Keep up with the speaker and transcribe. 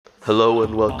Hello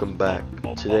and welcome back.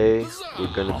 Today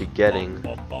we're going to be getting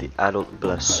the adult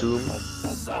blasoom,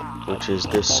 which is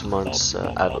this month's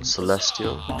adult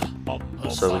celestial.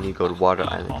 So we need to go to Water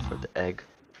Island for the egg.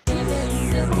 We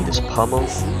need this pummel.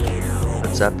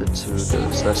 Let's zap it to the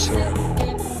celestial.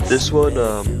 This one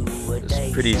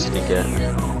is pretty easy to get.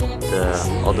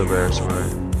 All the rares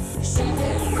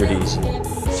were pretty easy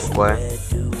to acquire.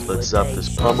 So let's zap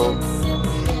this pummel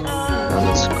and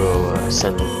let's go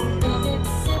ascend it.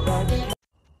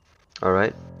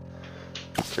 Alright,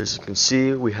 as you can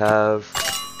see, we have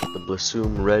the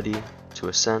blasoom ready to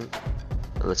ascend.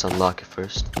 Let's unlock it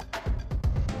first.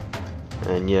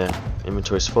 And yeah,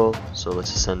 inventory's full, so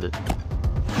let's ascend it.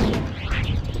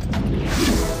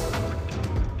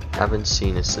 Haven't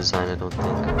seen its design, I don't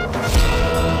think.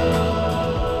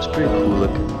 It's pretty cool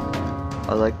looking.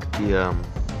 I like the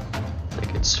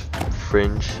like its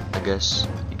fringe, I guess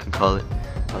you can call it.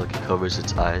 I like it covers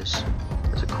its eyes.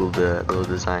 It's a cool little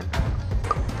design.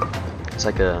 It's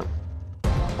like I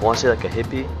want to say like a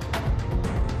hippie,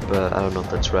 but I don't know if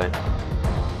that's right.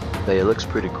 But yeah, it looks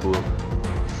pretty cool.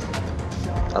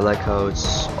 I like how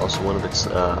it's also one of its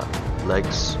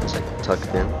legs is like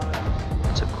tucked in.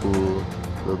 It's a cool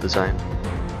little design.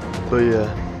 But yeah.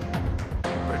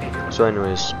 So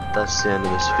anyways, that's the end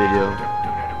of this video.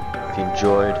 If you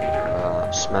enjoyed,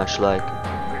 smash like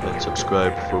and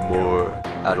subscribe for more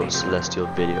adult celestial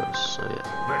videos. So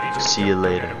yeah, see you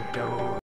later.